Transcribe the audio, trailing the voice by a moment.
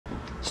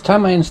It's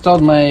time I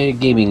installed my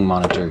gaming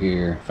monitor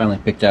here. Finally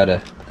picked out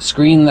a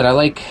screen that I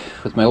like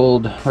with my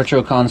old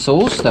retro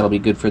consoles. That'll be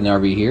good for the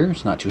RV here.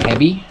 It's not too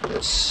heavy.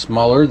 It's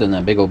smaller than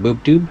that big old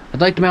boob tube.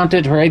 I'd like to mount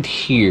it right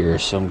here,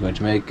 so I'm going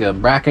to make a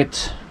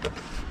bracket,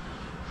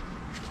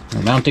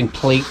 a mounting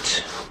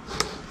plate.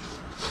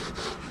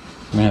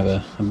 I'm going to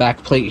have a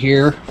back plate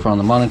here for on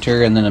the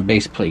monitor, and then a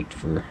base plate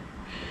for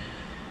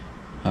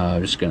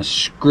just going to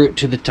screw it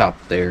to the top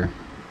there.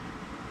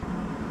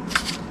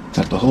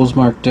 Got the holes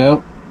marked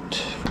out.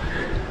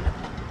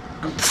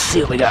 Let's see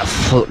what we got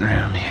floating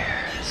around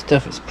here.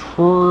 Stuff is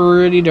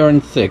pretty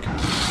darn thick.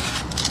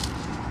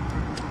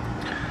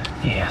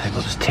 Yeah, I think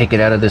we'll just take it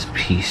out of this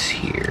piece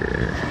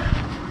here.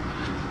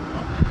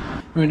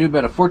 We're going to do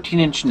about a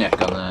 14-inch neck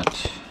on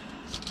that.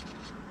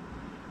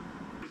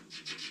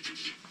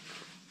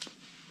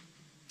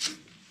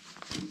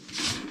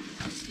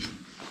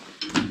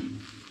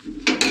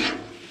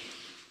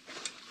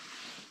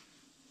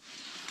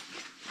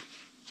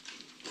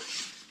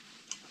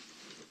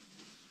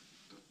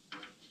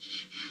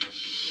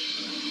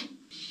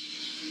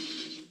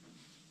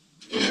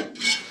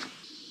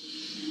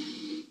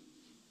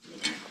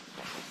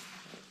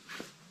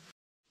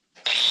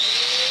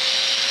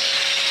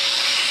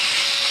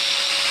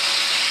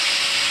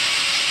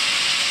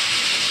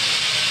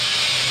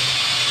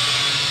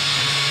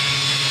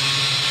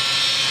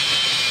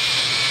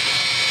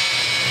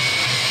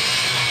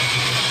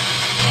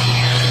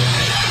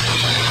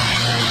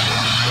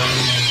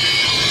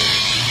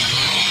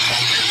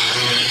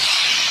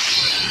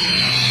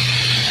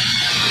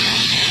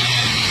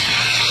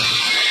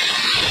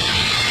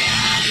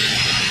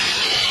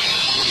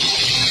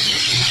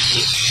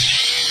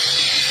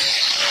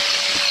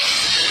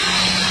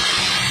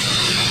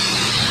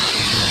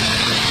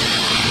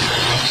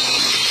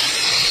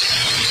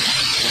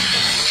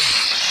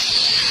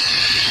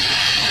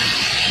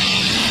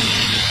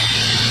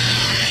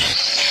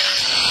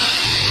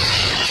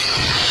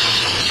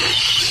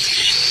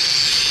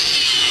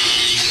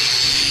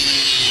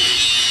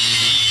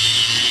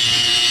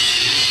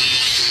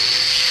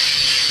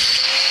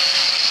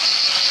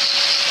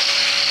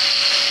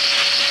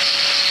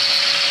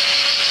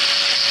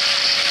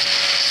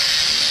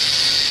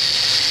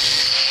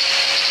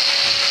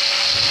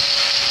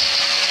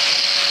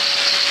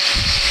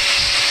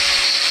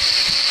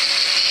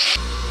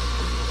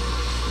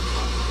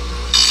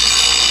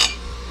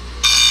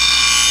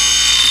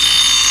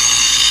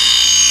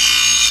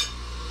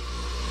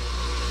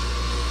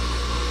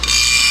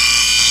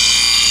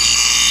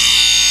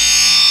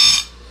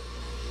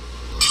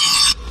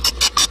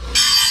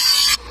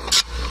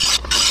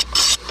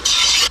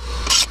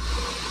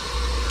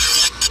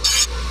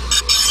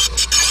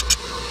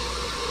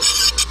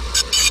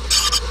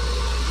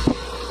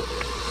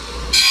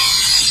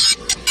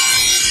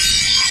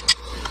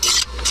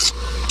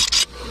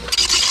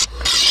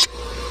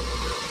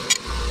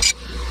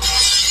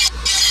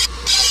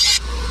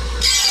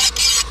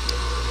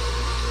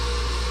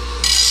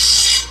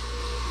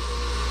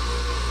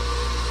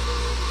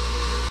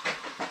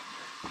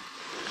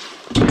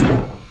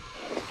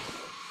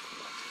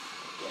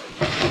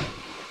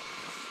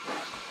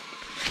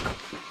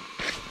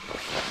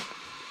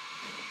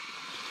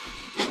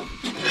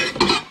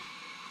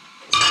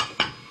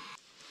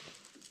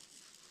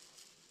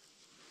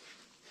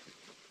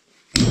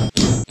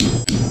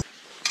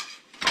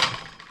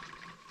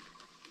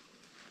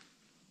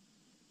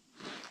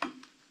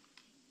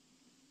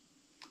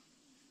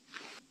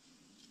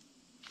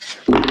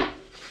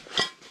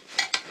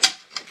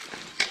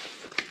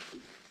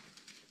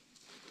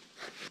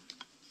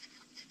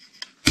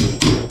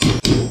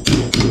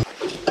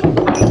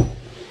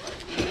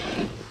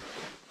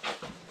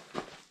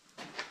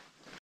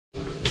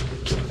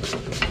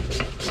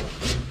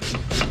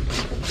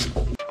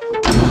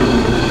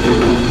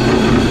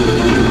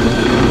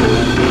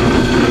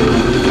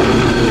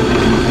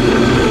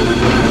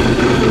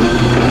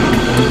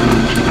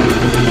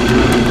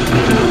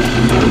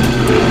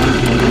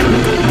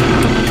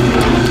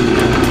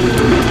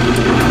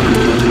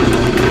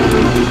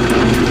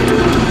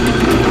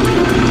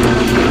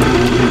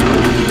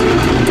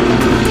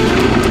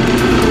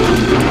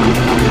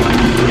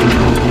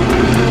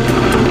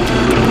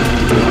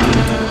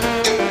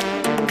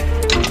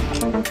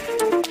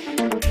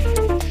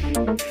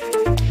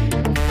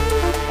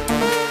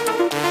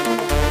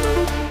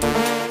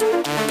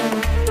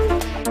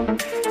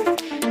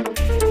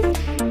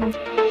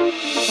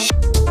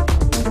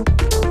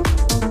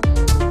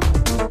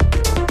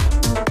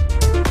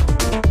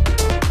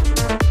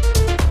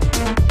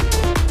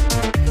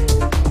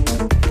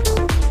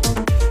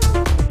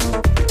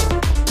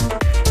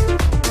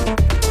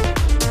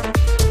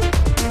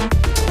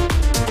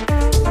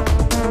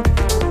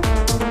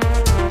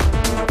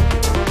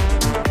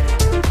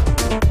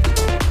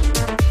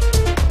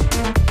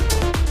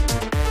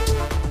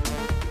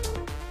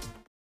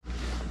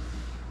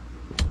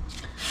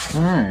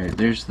 Alright,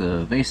 there's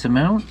the vase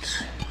mount,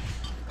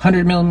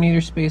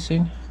 100mm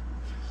spacing,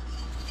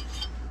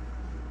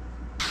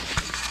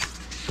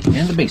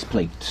 and the base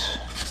plate.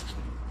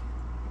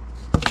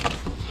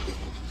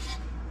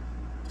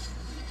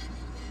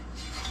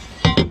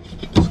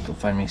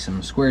 find me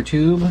some square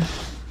tube.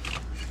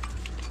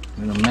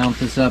 I'm gonna mount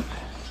this up.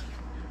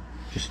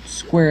 Just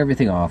square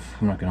everything off.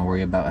 I'm not gonna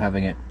worry about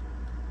having it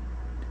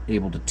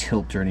able to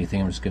tilt or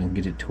anything. I'm just gonna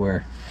get it to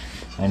where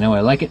I know I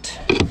like it.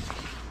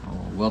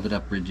 I'll weld it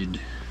up rigid.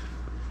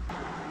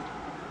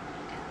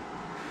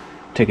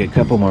 Take a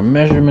couple more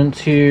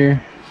measurements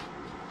here.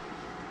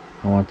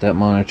 I want that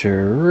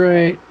monitor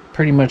right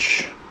pretty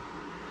much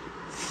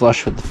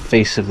flush with the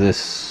face of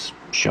this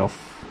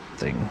shelf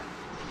thing.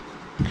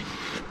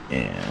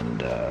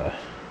 And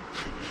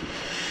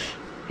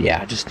yeah,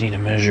 I just need to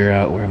measure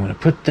out where I'm going to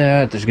put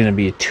that. There's going to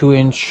be a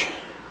 2-inch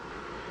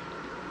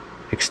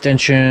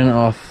extension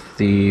off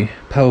the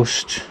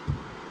post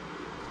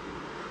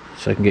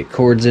so I can get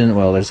cords in.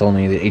 Well, there's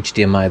only the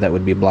HDMI that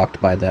would be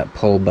blocked by that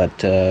pole, but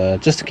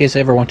just in case I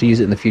ever want to use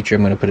it in the future,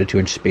 I'm going to put a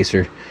 2-inch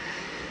spacer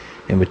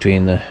in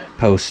between the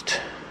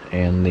post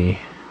and the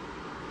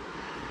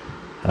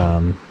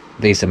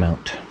VESA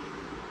mount.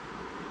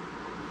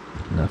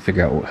 And I'll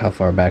figure out how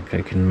far back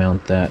I can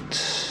mount that.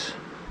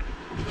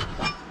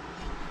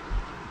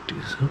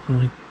 Do something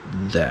like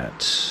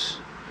that.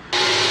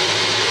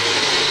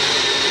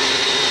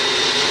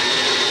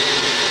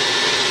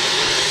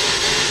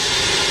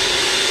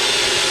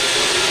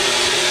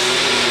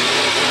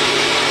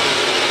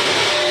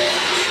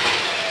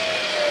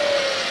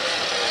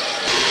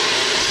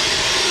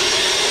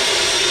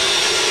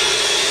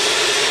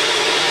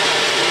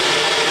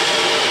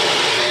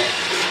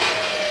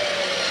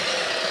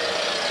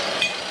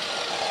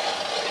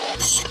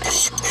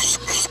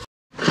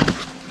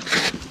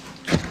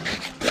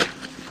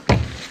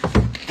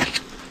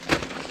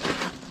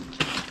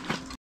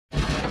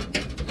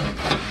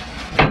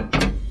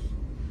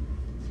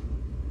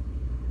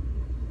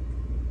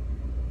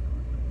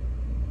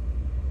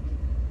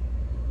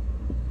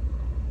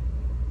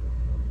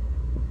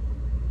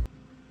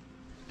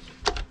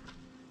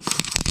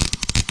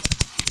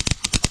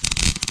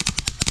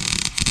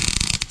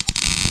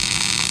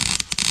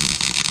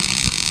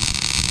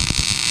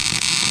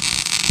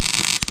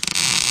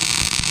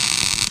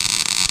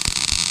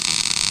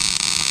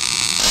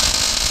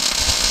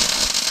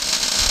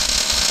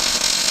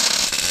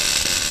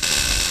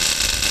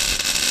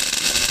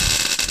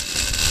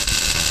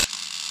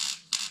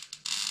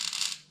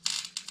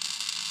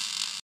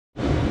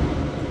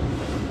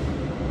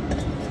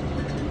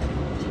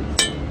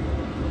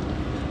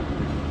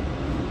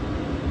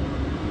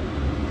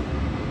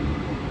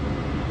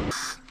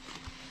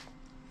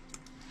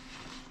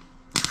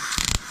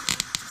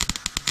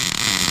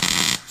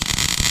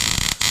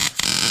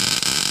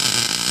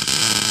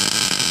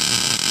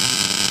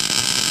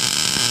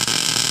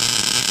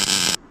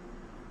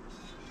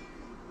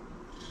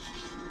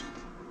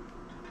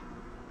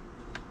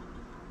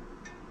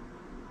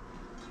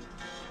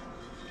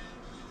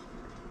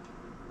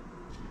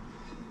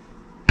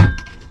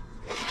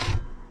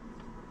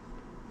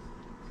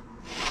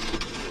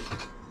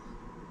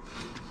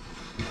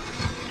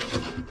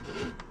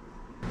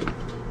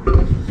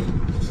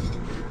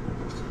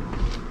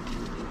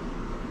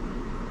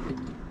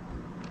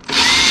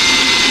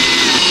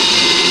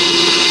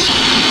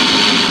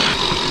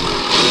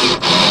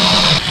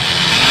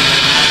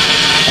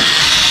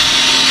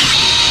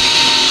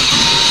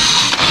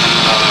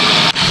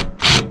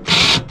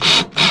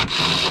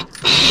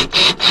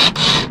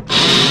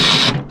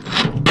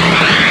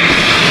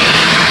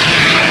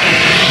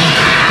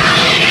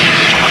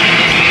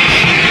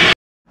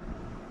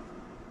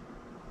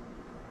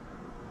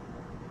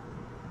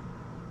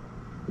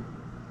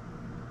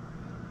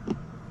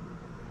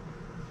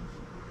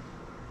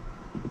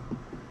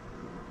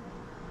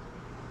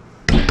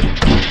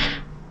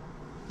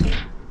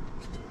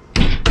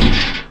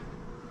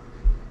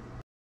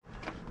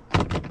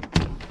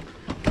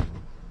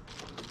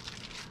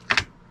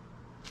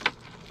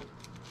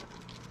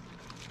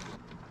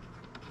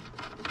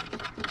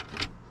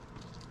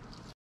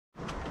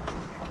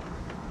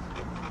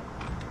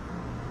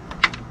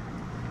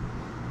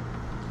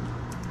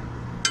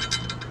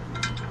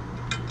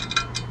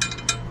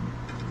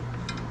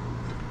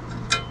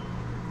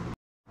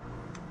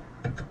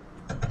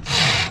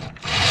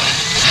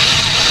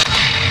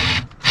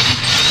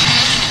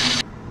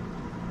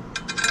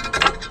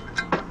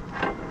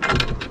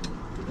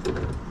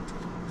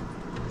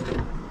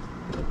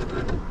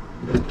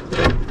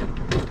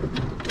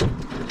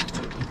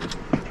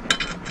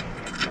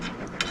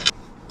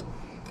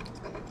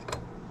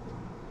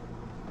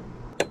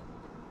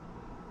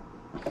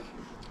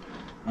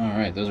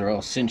 Alright, those are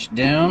all cinched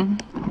down.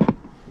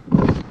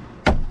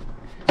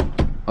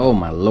 Oh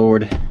my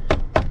lord.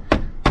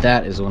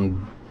 That is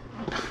one.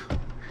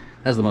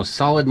 That's the most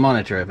solid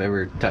monitor I've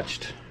ever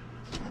touched.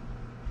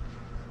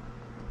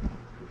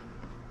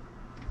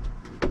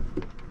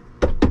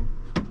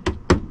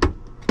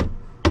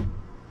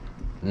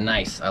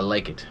 Nice, I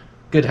like it.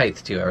 Good height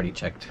too, I already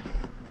checked.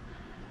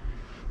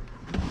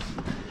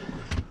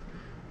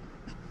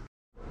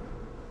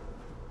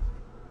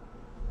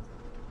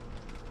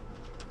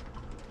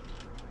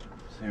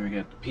 So here we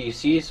got the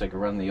PC so I can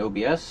run the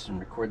OBS and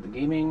record the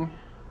gaming.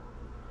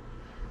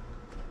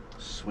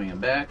 Swing it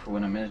back for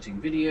when I'm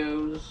editing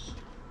videos.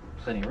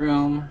 Plenty of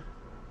room.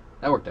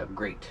 That worked out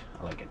great.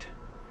 I like it.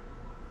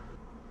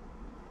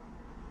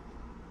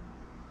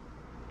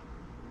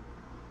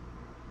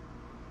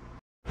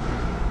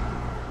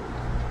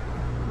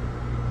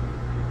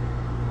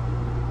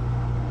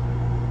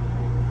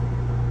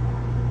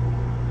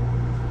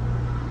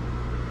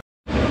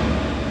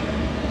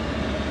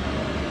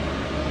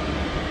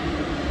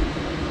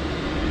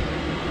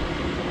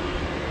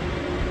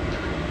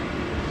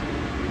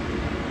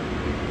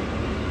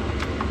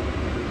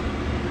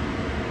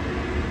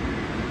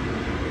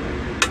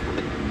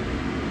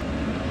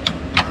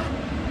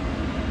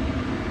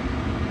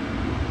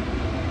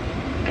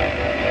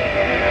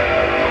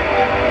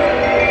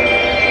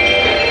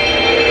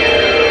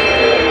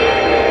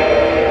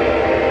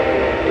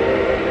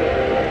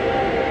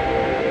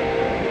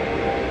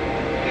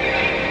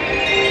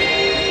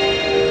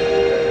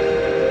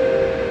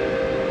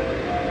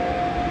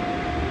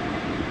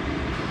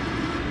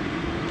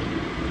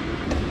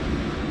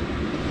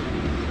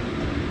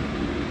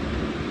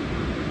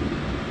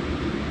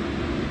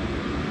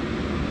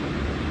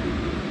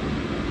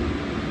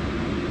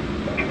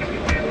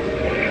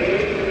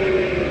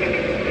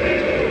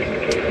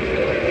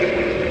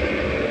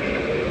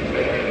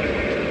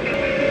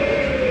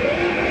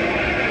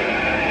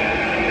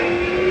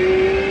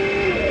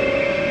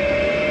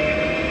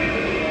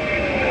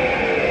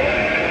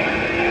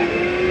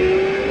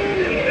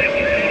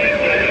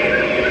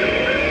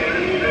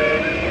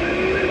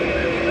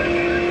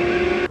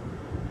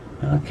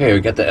 Okay, we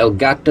got the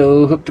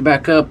Elgato hooked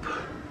back up.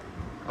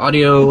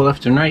 Audio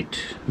left and right.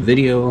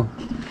 Video.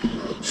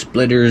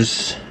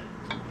 Splitters.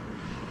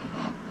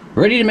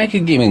 Ready to make a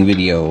gaming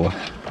video.